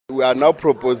We are now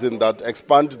proposing that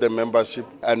expand the membership,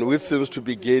 and which seems to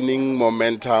be gaining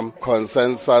momentum,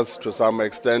 consensus to some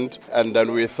extent, and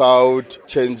then without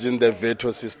changing the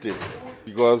veto system.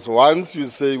 Because once you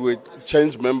say we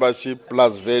change membership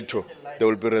plus veto, there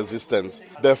will be resistance.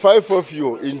 The 5 of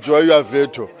you enjoy your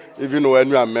veto even when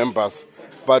you are members,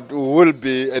 but we will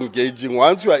be engaging.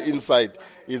 Once you are inside,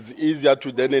 it's easier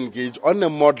to then engage on a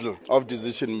model of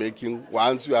decision making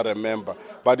once you are a member.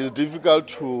 But it's difficult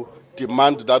to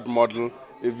demand that model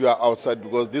if you are outside,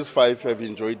 because these 5 have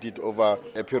enjoyed it over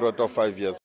a period of 5 years.